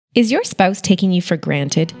Is your spouse taking you for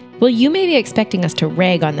granted? Well, you may be expecting us to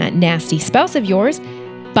rag on that nasty spouse of yours,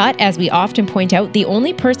 but as we often point out, the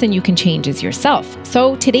only person you can change is yourself.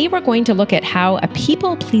 So today we're going to look at how a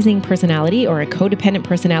people-pleasing personality or a codependent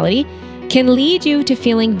personality can lead you to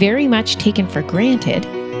feeling very much taken for granted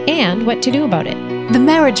and what to do about it. The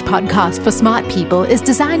Marriage Podcast for Smart People is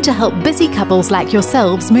designed to help busy couples like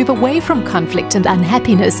yourselves move away from conflict and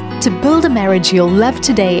unhappiness to build a marriage you'll love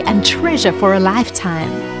today and treasure for a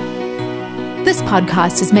lifetime. This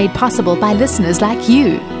podcast is made possible by listeners like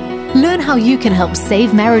you. Learn how you can help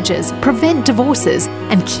save marriages, prevent divorces,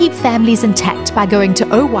 and keep families intact by going to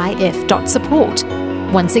oyf.support.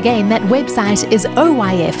 Once again, that website is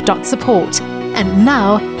oyf.support. And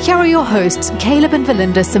now, here are your hosts, Caleb and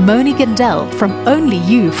Valinda Simone Gandel from Only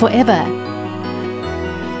You Forever.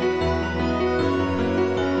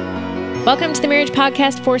 Welcome to the Marriage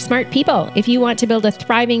Podcast for Smart People. If you want to build a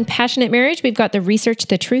thriving, passionate marriage, we've got the research,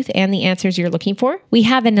 the truth, and the answers you're looking for. We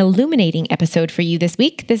have an illuminating episode for you this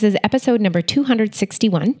week. This is episode number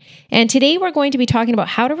 261. And today we're going to be talking about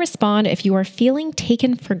how to respond if you are feeling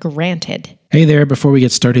taken for granted. Hey there, before we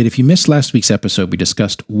get started, if you missed last week's episode, we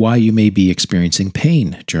discussed why you may be experiencing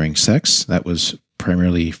pain during sex. That was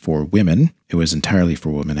primarily for women. It was entirely for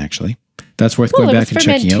women, actually. That's worth going back and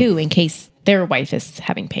checking out. It was for men too, in case their wife is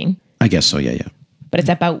having pain. I guess so, yeah. But it's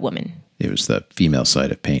about women. It was the female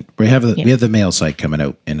side of pain. We have the male side coming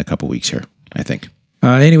out in a couple weeks here, I think.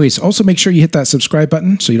 Anyways, also make sure you hit that subscribe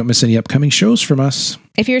button so you don't miss any upcoming shows from us.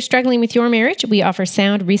 If you're struggling with your marriage, we offer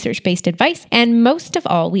sound, research-based advice, and most of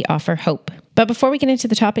all, we offer hope. But before we get into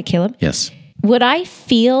the topic, Caleb, yes, would I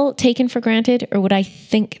feel taken for granted, or would I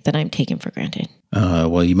think that I'm taken for granted?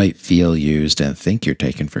 Well, you might feel used and think you're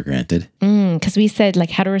taken for granted. Because we said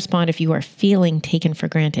how to respond if you are feeling taken for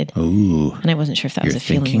granted. Ooh. And I wasn't sure if that was a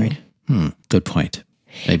feeling word. Good point.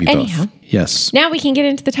 Maybe Anyhow, both. Yes. Now we can get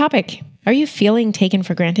into the topic. Are you feeling taken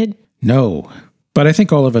for granted? No. But I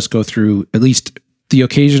think all of us go through at least the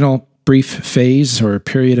occasional brief phase or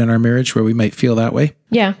period in our marriage where we might feel that way.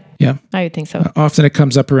 Yeah. Yeah. I would think so. Often it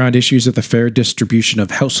comes up around issues of the fair distribution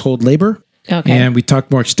of household labor. Okay. And we talked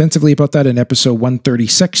more extensively about that in episode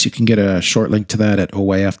 136. You can get a short link to that at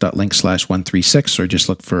oyf.link/136, or just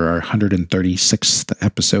look for our 136th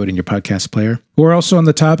episode in your podcast player. We're also on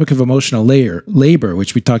the topic of emotional labor,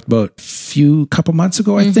 which we talked about a couple months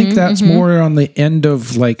ago. I think that's more on the end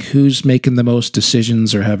of who's making the most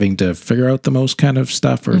decisions or having to figure out the most kind of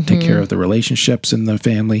stuff or take care of the relationships in the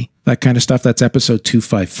family, that kind of stuff. That's episode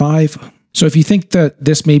 255. So if you think that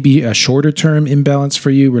this may be a shorter term imbalance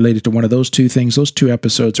for you related to one of those two things, those two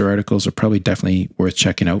episodes or articles are probably definitely worth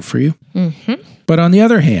checking out for you. But on the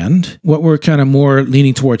other hand, what we're kind of more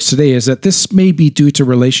leaning towards today is that this may be due to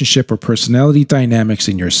relationship or personality dynamics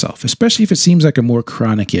in yourself, especially if it seems like a more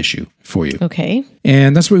chronic issue for you. Okay.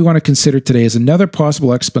 And that's what we want to consider today as another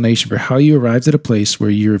possible explanation for how you arrived at a place where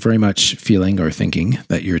you're very much feeling or thinking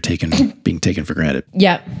that you're being taken for granted.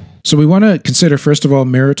 Yeah. So we want to consider, first of all,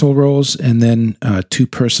 marital roles, and then two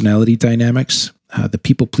personality dynamics, the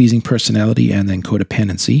people-pleasing personality and then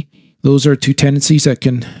codependency. Those are two tendencies that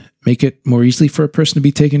can make it more easily for a person to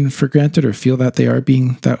be taken for granted or feel that they are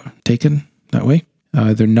being taken that way.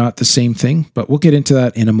 They're not the same thing, but we'll get into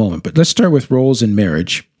that in a moment. But let's start with roles in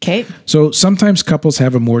marriage. Okay. So sometimes couples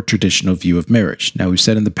have a more traditional view of marriage. Now, we've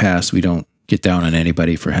said in the past, we don't get down on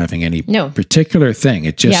anybody for having any particular thing.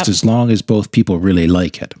 It just as long as both people really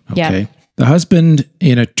like it. Okay. Yep. The husband,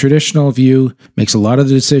 in a traditional view, makes a lot of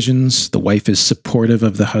the decisions. The wife is supportive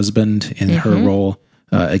of the husband in her role.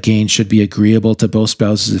 Again, should be agreeable to both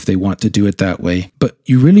spouses if they want to do it that way. But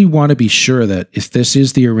you really want to be sure that if this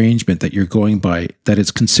is the arrangement that you're going by, that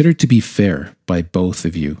it's considered to be fair by both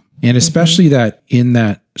of you. And especially that in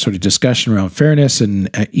that sort of discussion around fairness and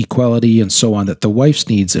equality and so on, that the wife's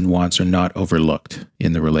needs and wants are not overlooked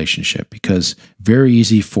in the relationship, because very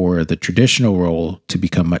easy for the traditional role to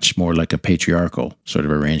become much more like a patriarchal sort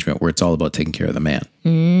of arrangement where it's all about taking care of the man.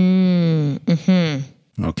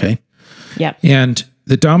 Okay. Yep. And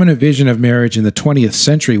the dominant vision of marriage in the 20th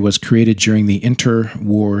century was created during the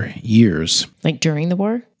interwar years. Like during the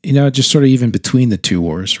war? Just sort of even between the two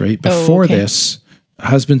wars, right? Before this,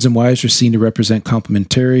 husbands and wives are seen to represent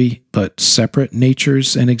complementary but separate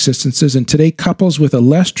natures and existences. And today, couples with a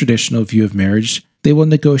less traditional view of marriage, they will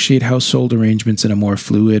negotiate household arrangements in a more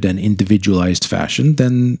fluid and individualized fashion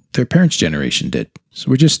than their parents' generation did. So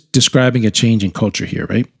we're just describing a change in culture here,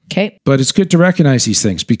 right? Okay. But it's good to recognize these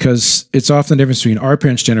things because it's often the difference between our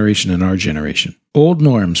parents' generation and our generation. Old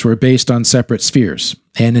norms were based on separate spheres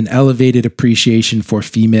and an elevated appreciation for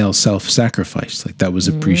female self-sacrifice. Like that was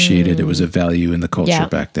appreciated. It was a value in the culture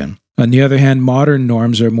back then. On the other hand, modern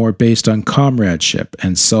norms are more based on comradeship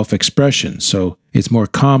and self-expression. So it's more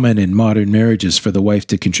common in modern marriages for the wife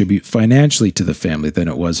to contribute financially to the family than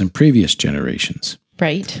it was in previous generations.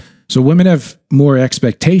 Right. So women have more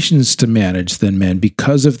expectations to manage than men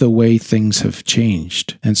because of the way things have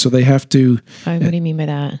changed. And so they have to... What do you mean by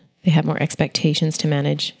that? They have more expectations to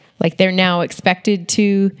manage. Like they're now expected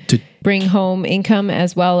to bring home income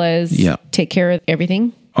as well as take care of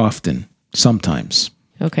everything? Often. Sometimes.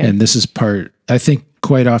 Okay. And this is part... I think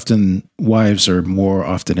quite often wives are more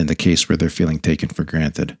often in the case where they're feeling taken for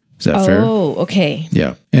granted. Is that fair? Oh, okay.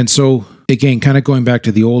 Yeah. And so, again, kind of going back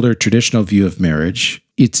to the older traditional view of marriage,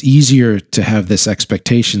 it's easier to have this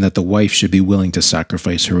expectation that the wife should be willing to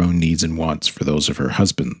sacrifice her own needs and wants for those of her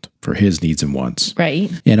husband, for his needs and wants.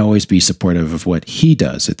 Right. And always be supportive of what he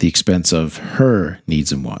does at the expense of her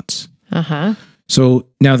needs and wants. Uh-huh. So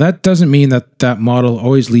now that doesn't mean that that model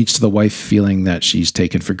always leads to the wife feeling that she's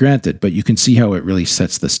taken for granted, but you can see how it really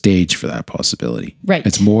sets the stage for that possibility. Right.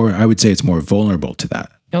 It's more, I would say it's more vulnerable to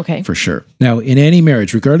that. Okay. For sure. Now, in any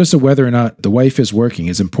marriage, regardless of whether or not the wife is working,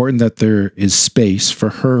 it's important that there is space for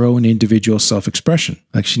her own individual self-expression.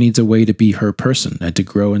 Like she needs a way to be her person and to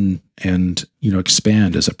grow and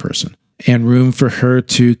expand as a person. And room for her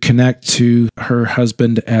to connect to her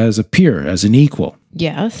husband as a peer, as an equal.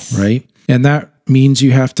 Yes. Right? And that means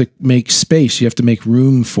you have to make space. You have to make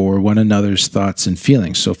room for one another's thoughts and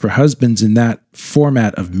feelings. So for husbands in that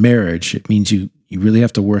format of marriage, it means you really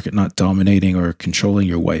have to work at not dominating or controlling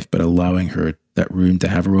your wife, but allowing her that room to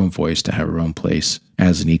have her own voice, to have her own place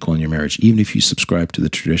as an equal in your marriage, even if you subscribe to the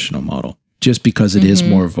traditional model, just because it is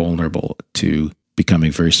more vulnerable to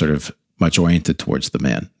becoming very sort of much oriented towards the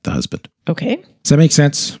man, the husband. Okay. Does that make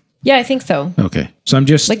sense? Yeah, I think so. Okay. So I'm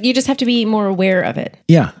just... Like you just have to be more aware of it.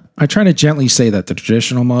 Yeah. I try to gently say that the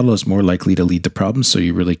traditional model is more likely to lead to problems, so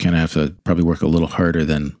you really kind of have to probably work a little harder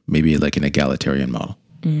than maybe like an egalitarian model.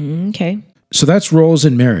 Okay. So that's roles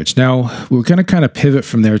in marriage. Now, we're going to kind of pivot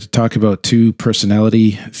from there to talk about two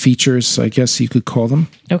personality features, I guess you could call them.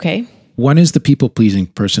 Okay. One is the people-pleasing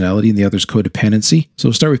personality and the other is codependency. So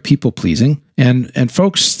we'll start with people-pleasing. And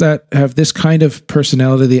folks that have this kind of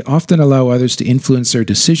personality, they often allow others to influence their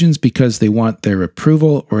decisions because they want their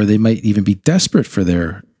approval, or they might even be desperate for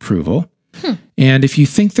their approval. And if you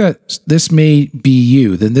think that this may be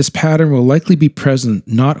you, then this pattern will likely be present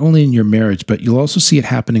not only in your marriage, but you'll also see it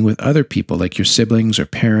happening with other people like your siblings or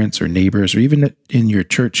parents or neighbors, or even in your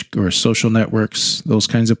church or social networks, those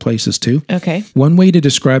kinds of places too. Okay. One way to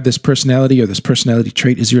describe this personality or this personality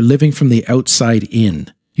trait is you're living from the outside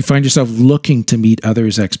in. You find yourself looking to meet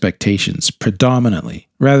others' expectations predominantly,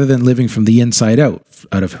 rather than living from the inside out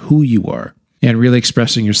of who you are, and really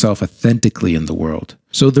expressing yourself authentically in the world.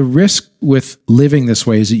 So the risk with living this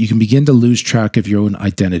way is that you can begin to lose track of your own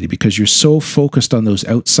identity because you're so focused on those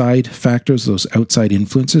outside factors, those outside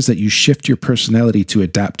influences, that you shift your personality to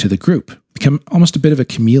adapt to the group. Become almost a bit of a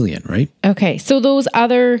chameleon, right? Okay. So those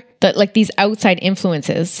these outside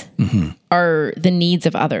influences are the needs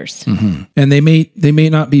of others. And they may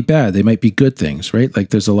not be bad. They might be good things, right? Like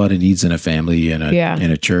there's a lot of needs in a family, in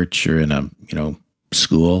a church, or in a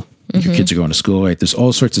school. Your kids are going to school, right? There's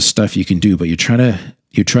all sorts of stuff you can do, but you're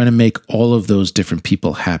trying to make all of those different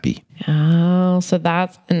people happy. Oh, so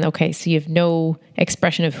so you have no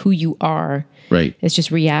expression of who you are. Right. It's just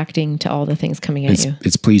reacting to all the things coming at you.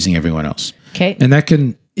 It's pleasing everyone else. Okay. And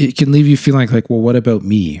it can leave you feeling like, well, what about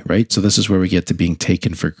me, right? So this is where we get to being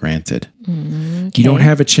taken for granted. Okay. You don't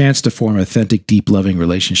have a chance to form authentic, deep, loving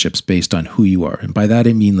relationships based on who you are. And by that,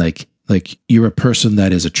 I mean like you're a person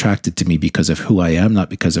that is attracted to me because of who I am, not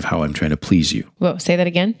because of how I'm trying to please you. Whoa, say that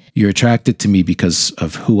again. You're attracted to me because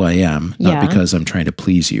of who I am, not because I'm trying to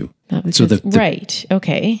please you. Right.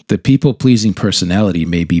 Okay. The people-pleasing personality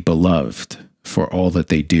may be beloved for all that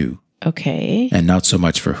they do. Okay. And not so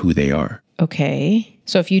much for who they are. Okay.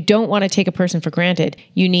 So if you don't want to take a person for granted,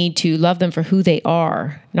 you need to love them for who they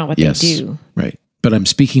are, not what they do. Right. But I'm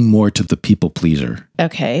speaking more to the people pleaser.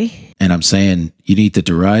 Okay. And I'm saying you need to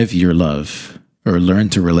derive your love or learn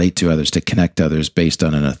to relate to others, to connect to others based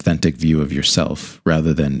on an authentic view of yourself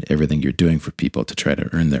rather than everything you're doing for people to try to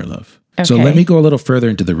earn their love. Okay. So let me go a little further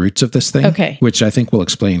into the roots of this thing, which I think will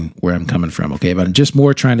explain where I'm coming from. Okay. But I'm just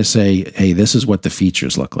more trying to say, hey, this is what the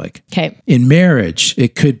features look like. Okay. In marriage,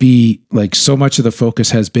 it could be like so much of the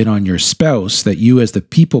focus has been on your spouse that you as the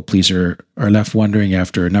people pleaser are left wondering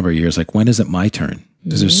after a number of years, like, when is it my turn?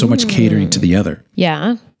 Because there's so much catering to the other.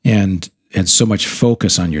 Yeah. And so much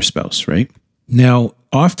focus on your spouse, right? Now,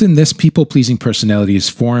 often this people-pleasing personality is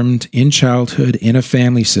formed in childhood in a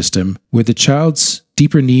family system where the child's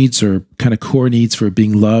deeper needs or kind of core needs for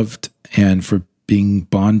being loved and for being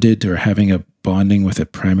bonded or having a bonding with a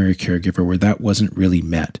primary caregiver where that wasn't really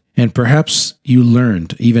met. And perhaps you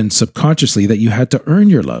learned, even subconsciously, that you had to earn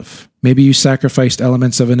your love. Maybe you sacrificed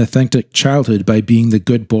elements of an authentic childhood by being the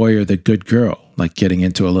good boy or the good girl, like getting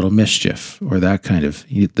into a little mischief or that kind of,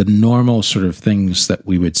 the normal sort of things that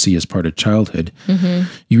we would see as part of childhood.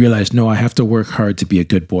 You realize, no, I have to work hard to be a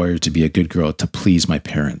good boy or to be a good girl to please my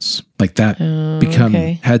parents. Like that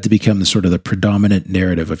had to become the sort of the predominant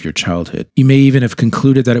narrative of your childhood. You may even have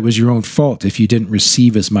concluded that it was your own fault if you didn't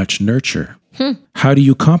receive as much nurture. How do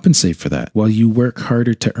you compensate for that? Well, you work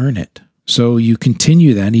harder to earn it. So you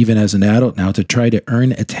continue then, even as an adult now, to try to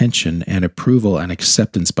earn attention and approval and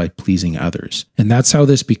acceptance by pleasing others. And that's how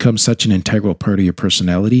this becomes such an integral part of your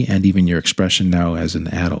personality and even your expression now as an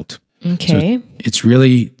adult. Okay. So it's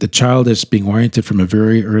really, the child is being oriented from a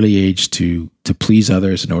very early age to please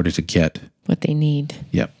others in order to get what they need.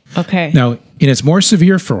 Yep. Okay. Now, in its more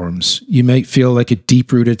severe forms, you might feel like a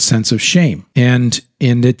deep-rooted sense of shame. And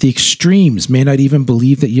at the extremes, may not even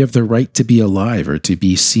believe that you have the right to be alive or to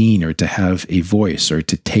be seen or to have a voice or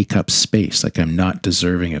to take up space. Like, I'm not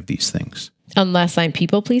deserving of these things. Unless I'm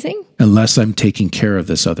people-pleasing? Unless I'm taking care of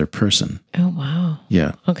this other person. Oh, wow.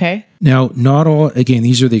 Yeah. Okay. Now, not all, again,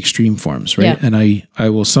 these are the extreme forms, right? Yeah. And I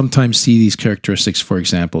will sometimes see these characteristics, for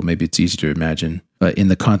example, maybe it's easy to imagine, in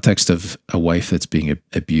the context of a wife that's being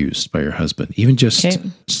abused by her husband. Even just,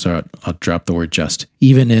 so I'll drop the word just,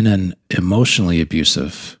 even in an emotionally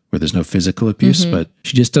abusive, where there's no physical abuse, but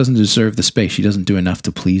she just doesn't deserve the space. She doesn't do enough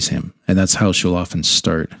to please him. And that's how she'll often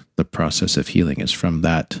start the process of healing, is from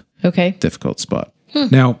that difficult spot.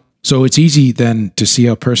 Now, so it's easy then to see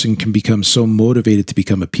how a person can become so motivated to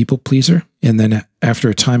become a people pleaser. And then after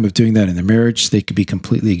a time of doing that in their marriage, they could be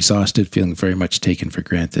completely exhausted, feeling very much taken for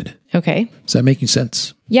granted. Okay. Is that making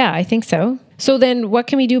sense? Yeah, I think so. So then what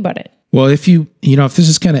can we do about it? Well, if if this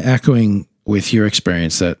is kind of echoing with your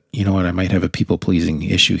experience that, you know what, I might have a people-pleasing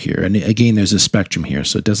issue here. And again, there's a spectrum here,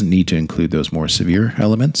 so it doesn't need to include those more severe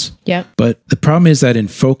elements. Yeah. But the problem is that in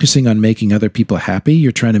focusing on making other people happy,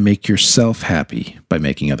 you're trying to make yourself happy by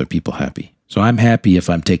making other people happy. So I'm happy if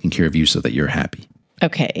I'm taking care of you so that you're happy.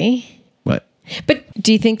 Okay. What? But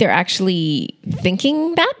do you think they're actually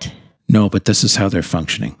thinking that? No, but this is how they're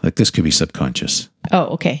functioning. Like, this could be subconscious. Oh,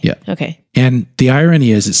 okay. Yeah. Okay. And the irony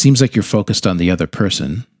is, it seems like you're focused on the other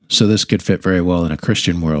person. So this could fit very well in a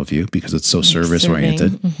Christian worldview because it's so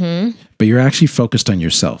service-oriented. But you're actually focused on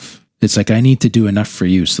yourself. It's like, I need to do enough for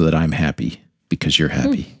you so that I'm happy because you're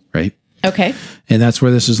happy, right? Okay. And that's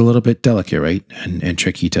where this is a little bit delicate, right? And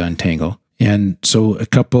tricky to untangle. And so a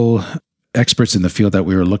couple experts in the field that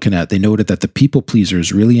we were looking at, they noted that the people pleaser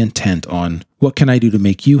is really intent on, what can I do to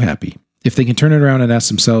make you happy? If they can turn it around and ask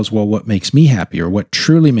themselves, well, what makes me happy, or what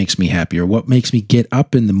truly makes me happy, or what makes me get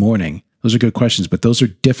up in the morning? Those are good questions, but those are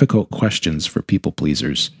difficult questions for people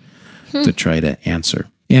pleasers to try to answer.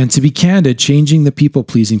 And to be candid, changing the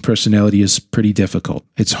people-pleasing personality is pretty difficult.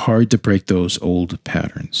 It's hard to break those old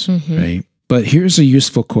patterns, right? But here's a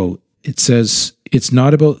useful quote. It says, it's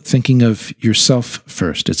not about thinking of yourself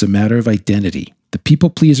first. It's a matter of identity. The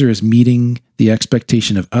people pleaser is meeting the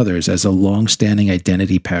expectation of others as a long-standing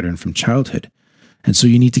identity pattern from childhood. And so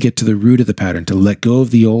you need to get to the root of the pattern, to let go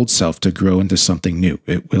of the old self to grow into something new.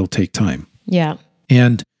 It will take time. Yeah.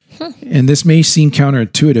 And this may seem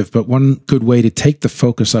counterintuitive, but one good way to take the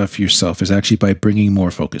focus off yourself is actually by bringing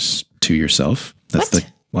more focus to yourself.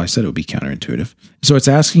 Well, I said it would be counterintuitive. So it's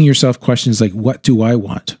asking yourself questions like, what do I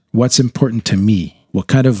want? What's important to me? What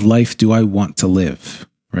kind of life do I want to live?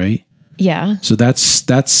 Right? Yeah. So that's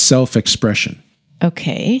self-expression.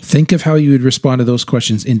 Okay. Think of how you would respond to those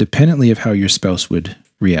questions independently of how your spouse would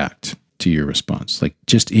react to your response. Like,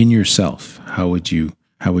 just in yourself, how would you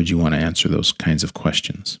want to answer those kinds of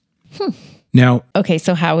questions? Now, okay,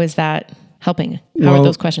 so how is that helping? How are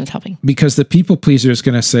those questions helping? Because the people pleaser is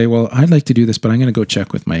going to say, well, I'd like to do this, but I'm going to go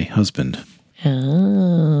check with my husband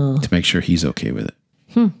to make sure he's okay with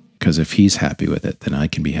it. Because if he's happy with it, then I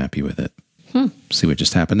can be happy with it. See what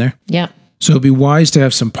just happened there? Yeah. So it'd be wise to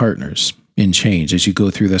have some partners in change as you go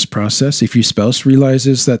through this process. If your spouse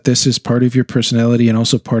realizes that this is part of your personality and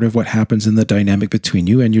also part of what happens in the dynamic between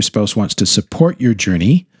you, and your spouse wants to support your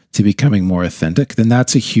journey to becoming more authentic, then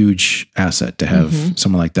that's a huge asset to have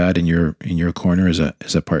someone like that in your corner as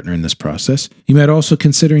a partner in this process. You might also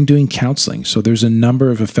considering doing counseling. So there's a number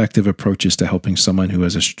of effective approaches to helping someone who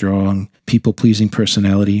has a strong people-pleasing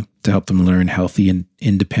personality to help them learn healthy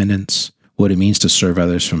independence, what it means to serve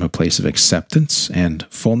others from a place of acceptance and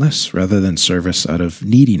fullness rather than service out of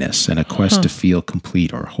neediness and a quest to feel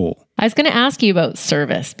complete or whole. I was going to ask you about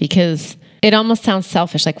service because it almost sounds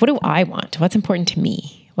selfish. Like, what do I want? What's important to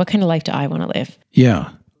me? What kind of life do I want to live?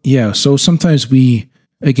 Yeah. So sometimes we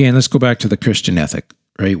again, let's go back to the Christian ethic,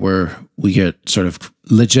 right? Where we get sort of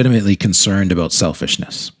legitimately concerned about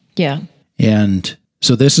selfishness. Yeah. And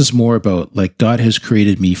so this is more about like, God has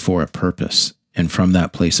created me for a purpose. And from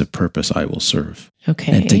that place of purpose, I will serve.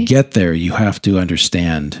 Okay. And to get there, you have to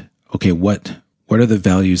understand, okay, what are the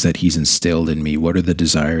values that he's instilled in me? What are the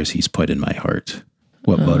desires he's put in my heart?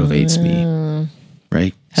 What motivates me?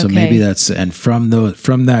 Right? So maybe and from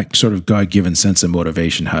that sort of God-given sense of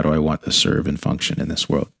motivation, how do I want to serve and function in this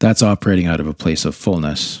world? That's operating out of a place of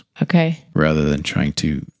fullness. Okay. Rather than trying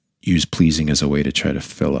to use pleasing as a way to try to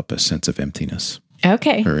fill up a sense of emptiness.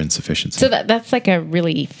 Okay. Or insufficiency. So that's like a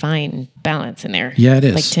really fine balance in there. Yeah, it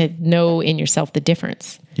is. Like to know in yourself the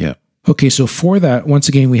difference. Yeah. Okay, so for that, once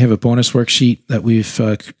again, we have a bonus worksheet that we've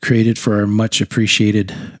created for our much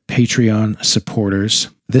appreciated Patreon supporters.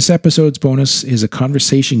 This episode's bonus is a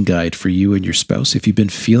conversation guide for you and your spouse. If you've been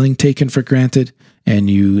feeling taken for granted and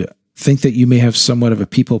you think that you may have somewhat of a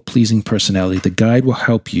people-pleasing personality, the guide will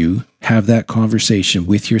help you have that conversation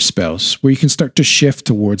with your spouse where you can start to shift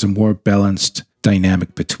towards a more balanced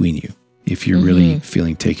dynamic between you if you're really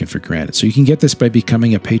feeling taken for granted. So you can get this by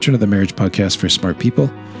becoming a patron of the Marriage Podcast for Smart People.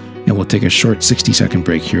 And we'll take a short 60-second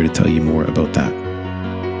break here to tell you more about that.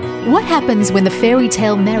 What happens when the fairy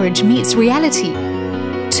tale marriage meets reality?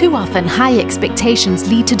 Too often, high expectations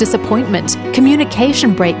lead to disappointment,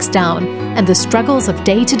 communication breaks down, and the struggles of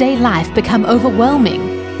day-to-day life become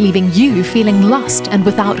overwhelming, leaving you feeling lost and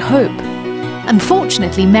without hope.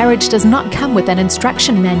 Unfortunately, marriage does not come with an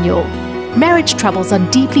instruction manual. Marriage troubles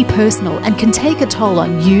are deeply personal and can take a toll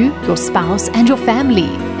on you, your spouse, and your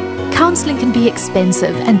family. Counseling can be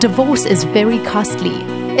expensive and divorce is very costly.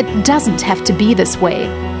 It doesn't have to be this way.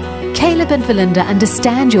 Caleb and Valinda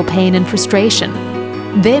understand your pain and frustration.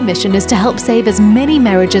 Their mission is to help save as many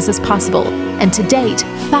marriages as possible, and to date,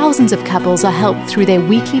 thousands of couples are helped through their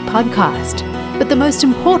weekly podcast. But the most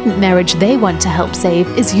important marriage they want to help save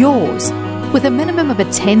is yours. With a minimum of a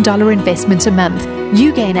 $10 investment a month,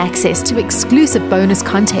 you gain access to exclusive bonus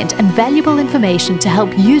content and valuable information to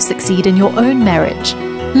help you succeed in your own marriage.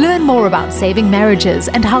 Learn more about saving marriages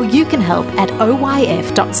and how you can help at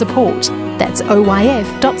oyf.support. That's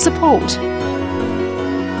oyf.support.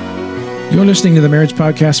 You're listening to the Marriage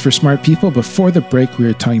Podcast for Smart People. Before the break, we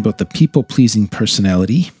were talking about the people-pleasing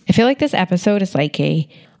personality. I feel like this episode is like I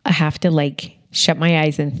have to like shut my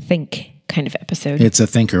eyes and think kind of episode. It's a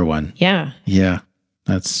thinker one. Yeah. Yeah,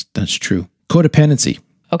 that's true. Codependency.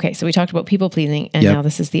 Okay, so we talked about people-pleasing, and now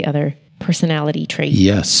this is the other personality trait.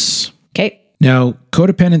 Yes. Okay. Now,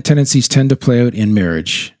 codependent tendencies tend to play out in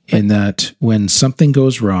marriage in that when something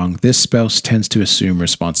goes wrong, this spouse tends to assume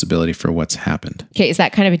responsibility for what's happened. Okay, is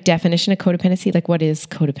that kind of a definition of codependency? Like, what is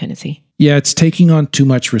codependency? Yeah, it's taking on too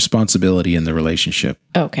much responsibility in the relationship.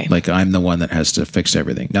 Okay. Like, I'm the one that has to fix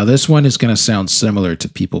everything. Now, this one is going to sound similar to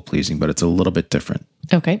people-pleasing, but it's a little bit different.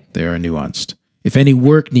 Okay. They are nuanced. If any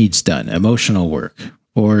work needs done, emotional work,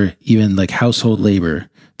 or even like household labor,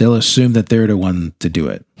 they'll assume that they're the one to do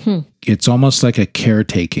it. It's almost like a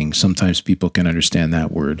caretaking. Sometimes people can understand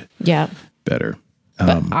that word better.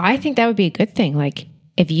 But I think that would be a good thing. Like,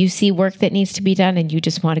 if you see work that needs to be done and you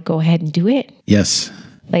just want to go ahead and do it. Yes.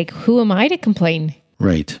 Like, who am I to complain?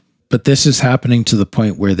 Right. But this is happening to the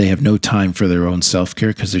point where they have no time for their own self-care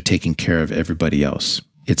because they're taking care of everybody else.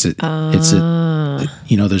 There's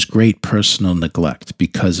great personal neglect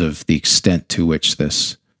because of the extent to which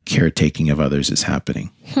this caretaking of others is happening.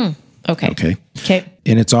 Okay.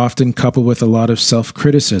 And it's often coupled with a lot of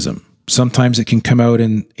self-criticism. Sometimes it can come out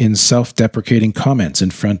in self-deprecating comments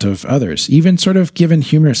in front of others, even sort of given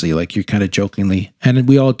humorously, like you're kind of jokingly, and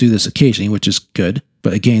we all do this occasionally, which is good.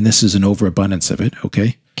 But again, this is an overabundance of it,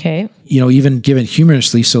 okay? Okay. Even given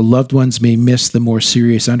humorously, so loved ones may miss the more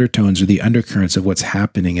serious undertones or the undercurrents of what's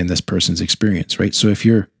happening in this person's experience, right? So if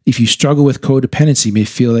you struggle with codependency, you may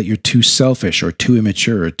feel that you're too selfish or too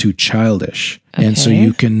immature or too childish. Okay. And so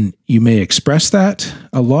you may express that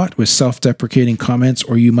a lot with self-deprecating comments,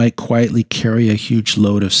 or you might quietly carry a huge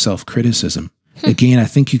load of self-criticism. Again, I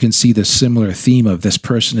think you can see the similar theme of this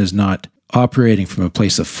person is not operating from a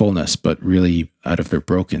place of fullness, but really out of their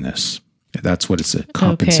brokenness. That's what it's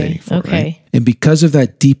compensating for, right? And because of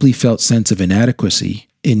that deeply felt sense of inadequacy,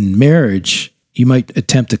 in marriage, you might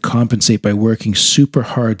attempt to compensate by working super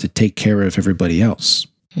hard to take care of everybody else.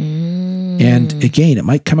 And again, it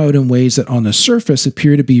might come out in ways that on the surface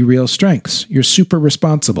appear to be real strengths. You're super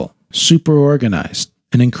responsible, super organized,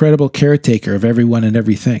 an incredible caretaker of everyone and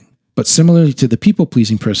everything. But similarly to the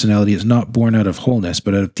people-pleasing personality, is not born out of wholeness,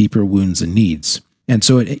 but out of deeper wounds and needs. And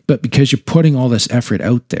so, but because you're putting all this effort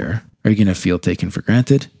out there, are you going to feel taken for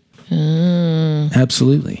granted?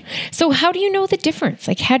 Absolutely. So how do you know the difference?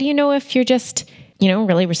 Like, how do you know if you're just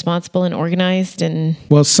really responsible and organized and...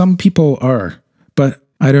 Well, some people are, but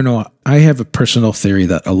I don't know. I have a personal theory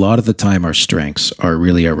that a lot of the time our strengths are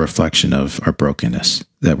really a reflection of our brokenness,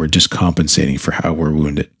 that we're just compensating for how we're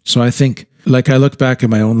wounded. So I think, like, I look back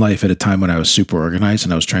at my own life at a time when I was super organized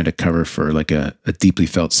and I was trying to cover for like a deeply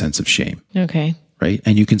felt sense of shame. Okay. Right.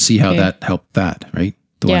 And you can see how that helped that, right?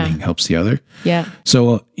 The one thing helps the other. Yeah.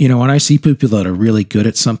 So, when I see people that are really good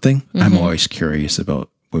at something, I'm always curious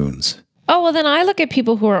about wounds. Oh, well, then I look at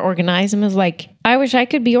people who are organized and was like, I wish I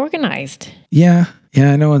could be organized. Yeah.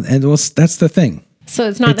 Yeah, I know. And that's the thing. So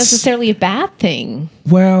it's not necessarily a bad thing.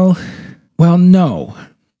 Well, no.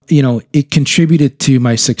 It contributed to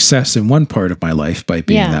my success in one part of my life by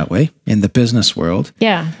being that way in the business world.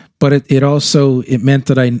 Yeah. But it also meant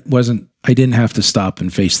that I didn't have to stop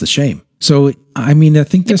and face the shame. So, I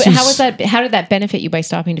think this is... How did that benefit you by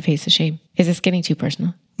stopping to face the shame? Is this getting too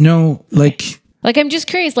personal? No, Like, I'm just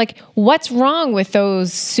curious, what's wrong with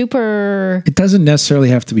those super... It doesn't necessarily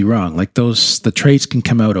have to be wrong. Like the traits can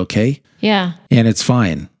come out okay. Yeah. And it's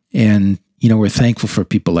fine. And, we're thankful for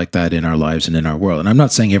people like that in our lives and in our world. And I'm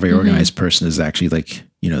not saying every organized person is actually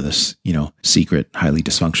this, secret, highly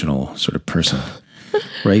dysfunctional sort of person.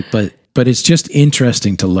 Right. But it's just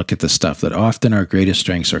interesting to look at the stuff that often our greatest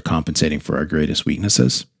strengths are compensating for our greatest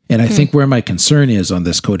weaknesses. And I think where my concern is on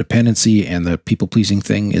this codependency and the people-pleasing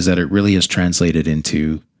thing is that it really is translated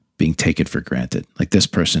into being taken for granted. Like this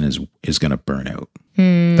person is going to burn out.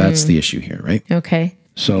 That's the issue here, right? Okay.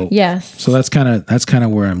 So yes. So that's kind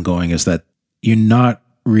of where I'm going, is that you're not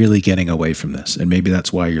really getting away from this. And maybe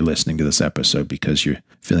that's why you're listening to this episode, because you're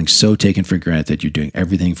feeling so taken for granted. You're doing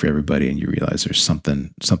everything for everybody and you realize there's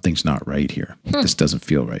something's not right here. This doesn't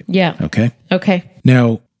feel right. Yeah. Okay.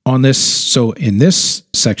 Now, in this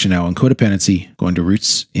section now on codependency, going to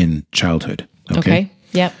roots in childhood. Okay.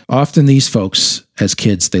 Yep. Often these folks, as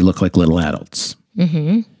kids, they look like little adults.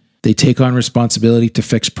 Mm-hmm. They take on responsibility to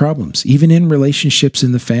fix problems, even in relationships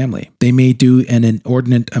in the family. They may do an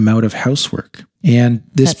inordinate amount of housework. And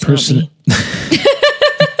this person...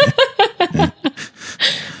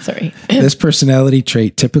 Sorry. This personality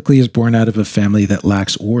trait typically is born out of a family that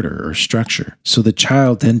lacks order or structure. So the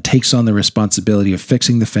child then takes on the responsibility of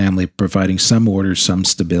fixing the family, providing some order, some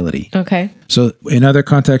stability. Okay. So in other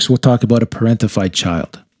contexts, we'll talk about a parentified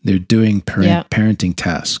child. They're doing parenting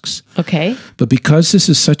tasks. Okay. But because this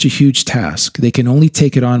is such a huge task, they can only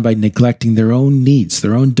take it on by neglecting their own needs,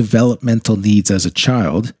 their own developmental needs as a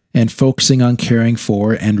child, and focusing on caring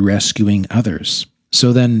for and rescuing others.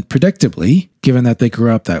 So then, predictably, given that they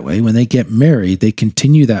grew up that way, when they get married, they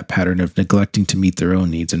continue that pattern of neglecting to meet their own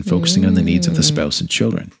needs and focusing on the needs of the spouse and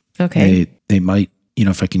children. Okay. They might,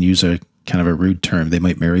 if I can use a kind of a rude term, they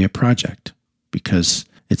might marry a project because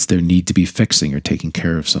it's their need to be fixing or taking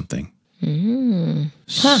care of something.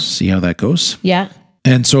 See how that goes? Yeah.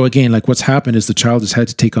 And so again, like what's happened is the child has had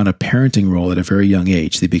to take on a parenting role at a very young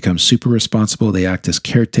age. They become super responsible. They act as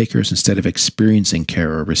caretakers instead of experiencing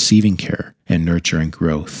care or receiving care and nurturing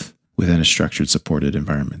growth within a structured, supported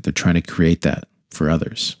environment. They're trying to create that for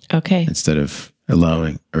others. Okay. Instead of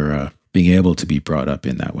allowing or being able to be brought up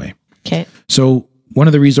in that way. Okay. So one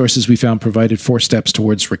of the resources we found provided 4 steps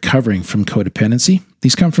towards recovering from codependency.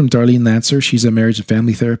 These come from Darlene Lancer. She's a marriage and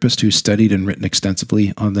family therapist who's studied and written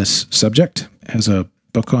extensively on this subject, has a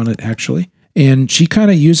book on it actually. And she kind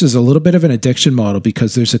of uses a little bit of an addiction model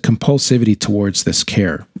because there's a compulsivity towards this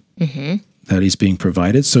care that is being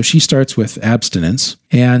provided. So she starts with abstinence.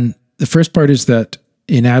 And the first part is that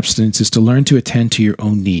in abstinence is to learn to attend to your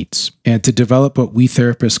own needs and to develop what we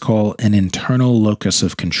therapists call an internal locus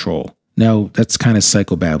of control. Now, that's kind of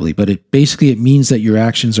psychobabbly, but it means that your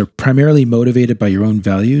actions are primarily motivated by your own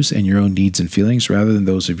values and your own needs and feelings rather than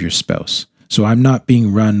those of your spouse. So I'm not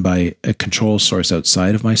being run by a control source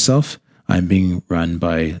outside of myself. I'm being run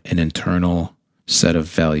by an internal set of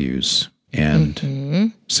values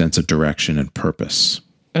and sense of direction and purpose.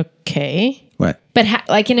 Okay. What? But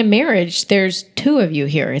like in a marriage, there's 2 of you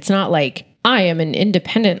here. It's not like I am an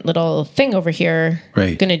independent little thing over here,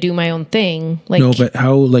 right? Going to do my own thing. No, but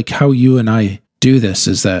how you and I do this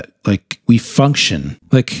is that we function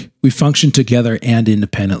together and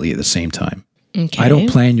independently at the same time. Okay. I don't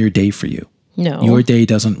plan your day for you. No. Your day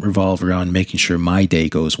doesn't revolve around making sure my day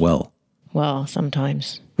goes well. Well,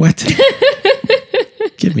 sometimes. What?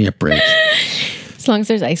 Give me a break. As long as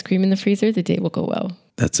there's ice cream in the freezer, the day will go well.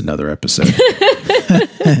 That's another episode.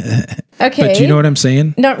 Okay. But do you know what I'm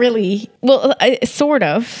saying? Not really. Well, sort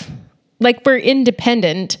of. Like we're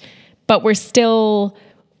independent, but we're still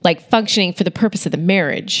like functioning for the purpose of the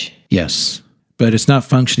marriage. Yes. But it's not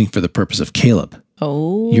functioning for the purpose of Caleb.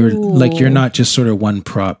 Oh. You're not just sort of one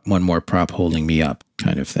more prop holding me up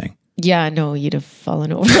kind of thing. Yeah, no, you'd have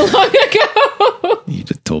fallen over long ago. You'd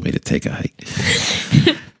have told me to take a hike.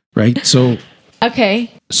 Right?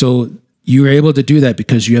 Okay. So you're able to do that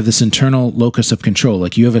because you have this internal locus of control.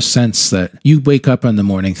 Like you have a sense that you wake up in the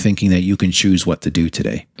morning thinking that you can choose what to do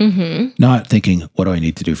today. Not thinking, what do I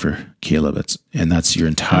need to do for Caleb? And that's your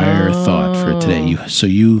entire thought for today.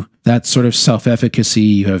 That sort of self-efficacy,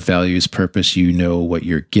 you have values, purpose, you know what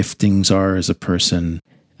your giftings are as a person.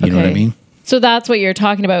 You know what I mean? So that's what you're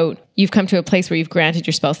talking about. You've come to a place where you've granted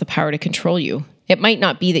your spouse the power to control you. It might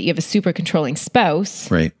not be that you have a super controlling spouse.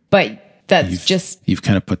 Right. But you've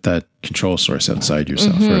kind of put that control source outside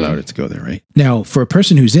yourself or allowed it to go there, right? Now, for a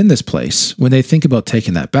person who's in this place, when they think about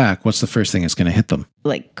taking that back, what's the first thing that's going to hit them?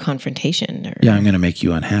 Like confrontation. Yeah, I'm going to make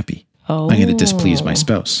you unhappy. I'm going to displease my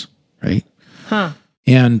spouse, right? Huh.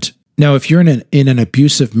 And now if you're in an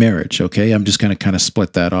abusive marriage, okay, I'm just going to kind of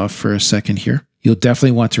split that off for a second here. You'll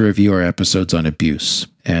definitely want to review our episodes on abuse.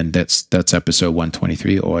 And that's episode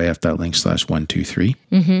 123,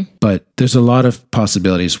 oif.link/123. But there's a lot of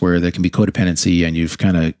possibilities where there can be codependency and you've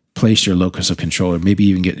kind of placed your locus of control, or maybe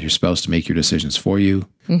even getting your spouse to make your decisions for you.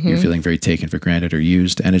 You're feeling very taken for granted or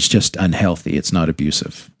used, and it's just unhealthy. It's not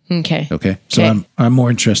abusive. Okay. So I'm more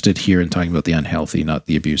interested here in talking about the unhealthy, not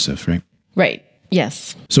the abusive, right? Right.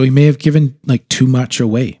 Yes. So we may have given like too much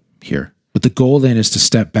away here. But the goal then is to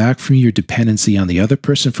step back from your dependency on the other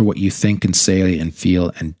person for what you think and say and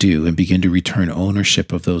feel and do, and begin to return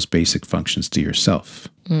ownership of those basic functions to yourself.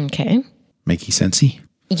 Okay. Making sensey?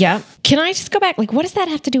 Yeah. Can I just go back? Like, what does that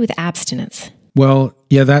have to do with abstinence? Well,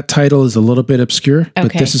 yeah, that title is a little bit obscure,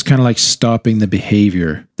 but this is kind of like stopping the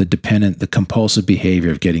behavior, the compulsive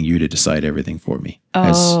behavior of getting you to decide everything for me.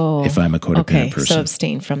 As if I'm a codependent person. So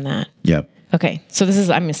abstain from that. Yep. Okay. So this is,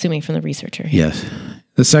 I'm assuming, from the researcher. Yes.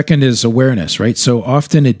 The second is awareness, right? So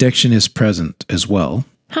often addiction is present as well.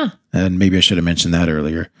 And maybe I should have mentioned that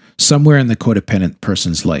earlier. Somewhere in the codependent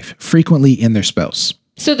person's life, frequently in their spouse.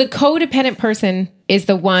 So the codependent person is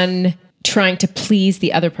the one trying to please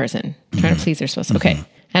the other person, trying to please their spouse. Okay.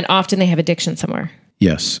 And often they have addiction somewhere.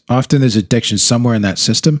 Yes. Often there's addiction somewhere in that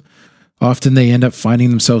system. Often they end up finding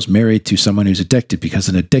themselves married to someone who's addicted because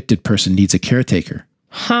an addicted person needs a caretaker.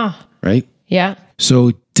 Right? Yeah.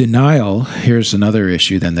 So denial, here's another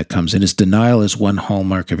issue then that comes in, is denial is one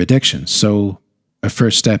hallmark of addiction. So a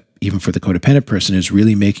first step, even for the codependent person, is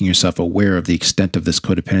really making yourself aware of the extent of this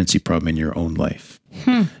codependency problem in your own life.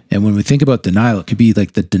 And when we think about denial, it could be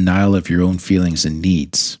like the denial of your own feelings and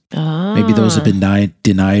needs. Maybe those have been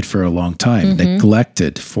denied for a long time,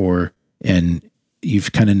 neglected and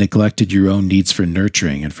you've kind of neglected your own needs for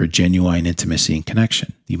nurturing and for genuine intimacy and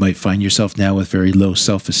connection. You might find yourself now with very low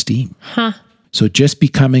self-esteem. So just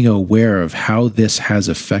becoming aware of how this has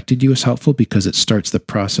affected you is helpful because it starts the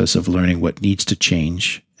process of learning what needs to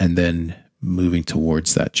change and then moving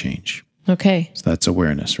towards that change. Okay. So that's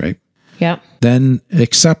awareness, right? Yeah. Then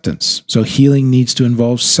acceptance. So healing needs to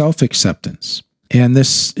involve self-acceptance. And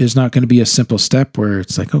this is not going to be a simple step where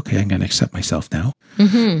it's like, okay, I'm going to accept myself now,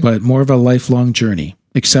 but more of a lifelong journey.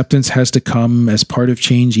 Acceptance has to come as part of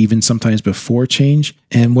change, even sometimes before change.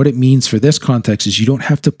 And what it means for this context is you don't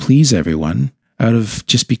have to please everyone out of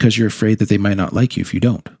just because you're afraid that they might not like you if you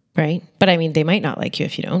don't. Right. But I mean, they might not like you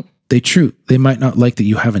if you don't. They might not like that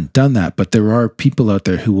you haven't done that, but there are people out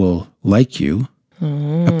there who will like you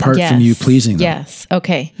apart from you pleasing them. Yes.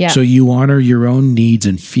 Okay. Yeah. So you honor your own needs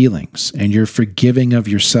and feelings, and you're forgiving of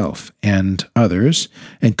yourself and others,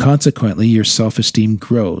 and consequently your self-esteem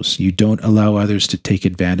grows. You don't allow others to take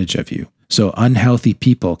advantage of you. So unhealthy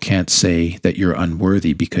people can't say that you're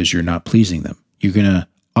unworthy because you're not pleasing them. You're going to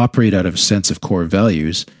operate out of a sense of core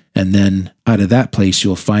values, and then out of that place,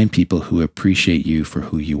 you'll find people who appreciate you for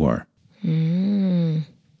who you are.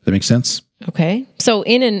 Does that make sense? Okay. So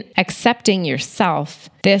in an accepting yourself,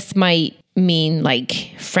 this might mean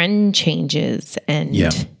like friend changes and... Yeah.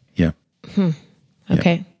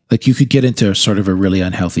 Okay. Yeah. Like you could get into a sort of a really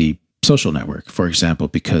unhealthy social network, for example,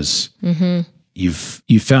 because you've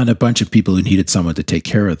found a bunch of people who needed someone to take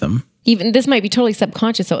care of them. Even this might be totally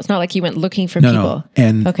subconscious, so it's not like you went looking for people. No.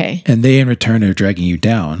 And they in return are dragging you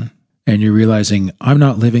down, and you're realizing I'm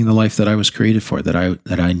not living the life that I was created for, that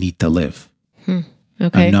I need to live.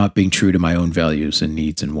 Okay. I'm not being true to my own values and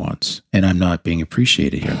needs and wants, and I'm not being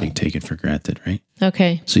appreciated here. I'm being taken for granted, right?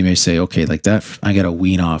 Okay. So you may say, okay, like that, I got to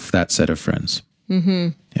wean off that set of friends. Yeah.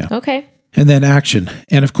 Okay. And then action.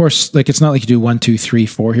 And of course, like it's not like you do 1, 2, 3,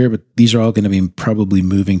 4 here, but these are all going to be probably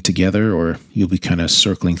moving together, or you'll be kind of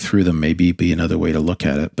circling through them, maybe be another way to look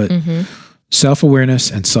at it. But self-awareness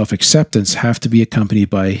and self-acceptance have to be accompanied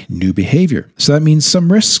by new behavior. So that means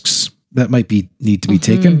some risks that might need to be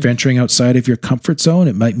taken, venturing outside of your comfort zone.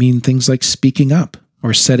 It might mean things like speaking up,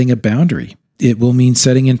 or setting a boundary. It will mean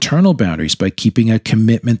setting internal boundaries by keeping a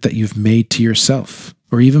commitment that you've made to yourself,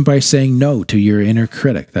 or even by saying no to your inner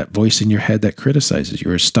critic, that voice in your head that criticizes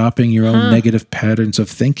you, or stopping your own negative patterns of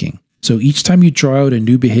thinking. So each time you draw out a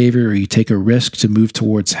new behavior or you take a risk to move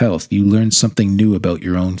towards health, you learn something new about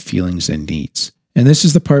your own feelings and needs. And this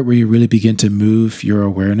is the part where you really begin to move your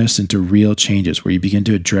awareness into real changes, where you begin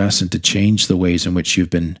to address and to change the ways in which you've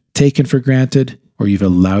been taken for granted, or you've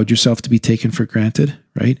allowed yourself to be taken for granted,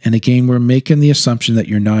 right? And again, we're making the assumption that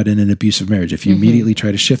you're not in an abusive marriage. If you immediately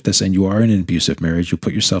try to shift this and you are in an abusive marriage, you'll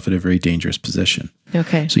put yourself in a very dangerous position.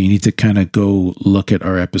 Okay. So you need to kind of go look at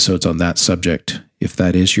our episodes on that subject, if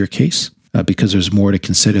that is your case, because there's more to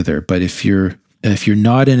consider there. But if you're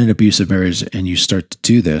not in an abusive marriage and you start to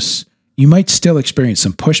do this, you might still experience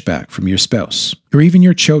some pushback from your spouse or even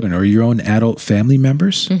your children or your own adult family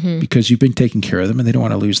members because you've been taking care of them and they don't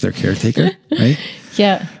want to lose their caretaker, right?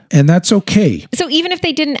 Yeah. And that's okay. So even if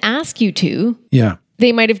they didn't ask you to, Yeah.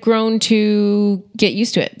 they might have grown to get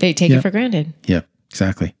used to it. They take it for granted. Yeah,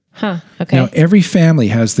 exactly. Huh. Okay. Now, every family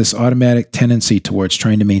has this automatic tendency towards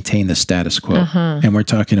trying to maintain the status quo. And we're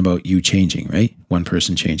talking about you changing, right? One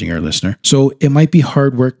person changing, our listener. So it might be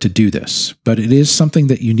hard work to do this, but it is something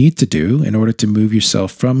that you need to do in order to move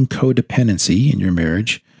yourself from codependency in your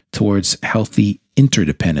marriage towards healthy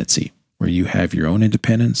interdependency, where you have your own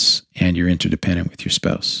independence and you're interdependent with your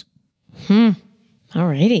spouse.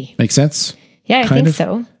 Alrighty. Make sense? Yeah, I think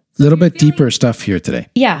so. A little bit deeper stuff here today.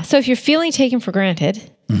 Yeah. So if you're feeling taken for granted,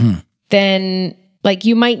 then like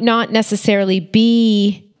you might not necessarily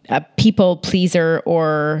be a people pleaser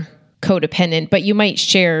or codependent, but you might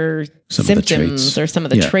share Some symptoms or some of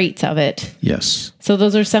the traits of it. Yes. So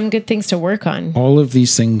those are some good things to work on. All of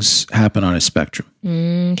these things happen on a spectrum.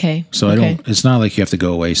 Okay. So it's not like you have to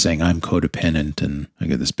go away saying I'm codependent and I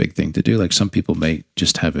got this big thing to do. Like some people may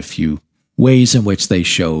just have a few ways in which they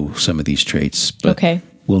show some of these traits, but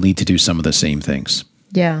we'll need to do some of the same things.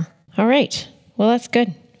 Yeah. All right. Well, that's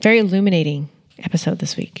good. Very illuminating episode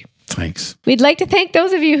this week. Thanks. We'd like to thank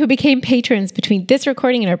those of you who became patrons between this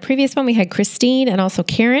recording and our previous one. We had Christine and also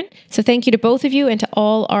Karen. So thank you to both of you and to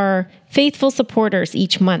all our faithful supporters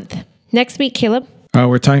each month. Next week, Caleb.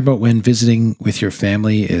 We're talking about when visiting with your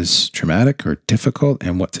family is traumatic or difficult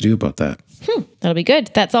and what to do about that. That'll be good.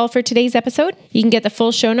 That's all for today's episode. You can get the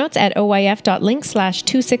full show notes at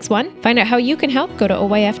oyf.link/261. Find out how you can help. Go to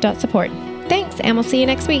oyf.support. Thanks, and we'll see you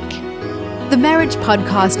next week. The Marriage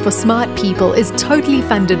Podcast for Smart People is totally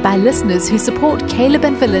funded by listeners who support Caleb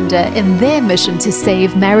and Valinda in their mission to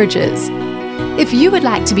save marriages. If you would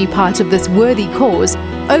like to be part of this worthy cause,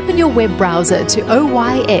 open your web browser to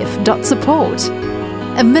oyf.support.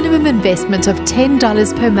 A minimum investment of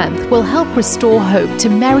 $10 per month will help restore hope to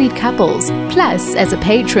married couples. Plus, as a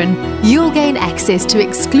patron, you'll gain access to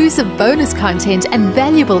exclusive bonus content and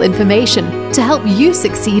valuable information to help you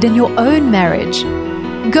succeed in your own marriage.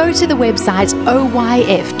 Go to the website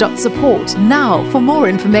oyf.support now for more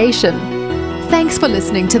information. Thanks for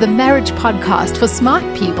listening to the Marriage Podcast for Smart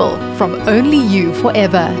People from Only You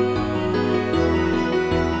Forever.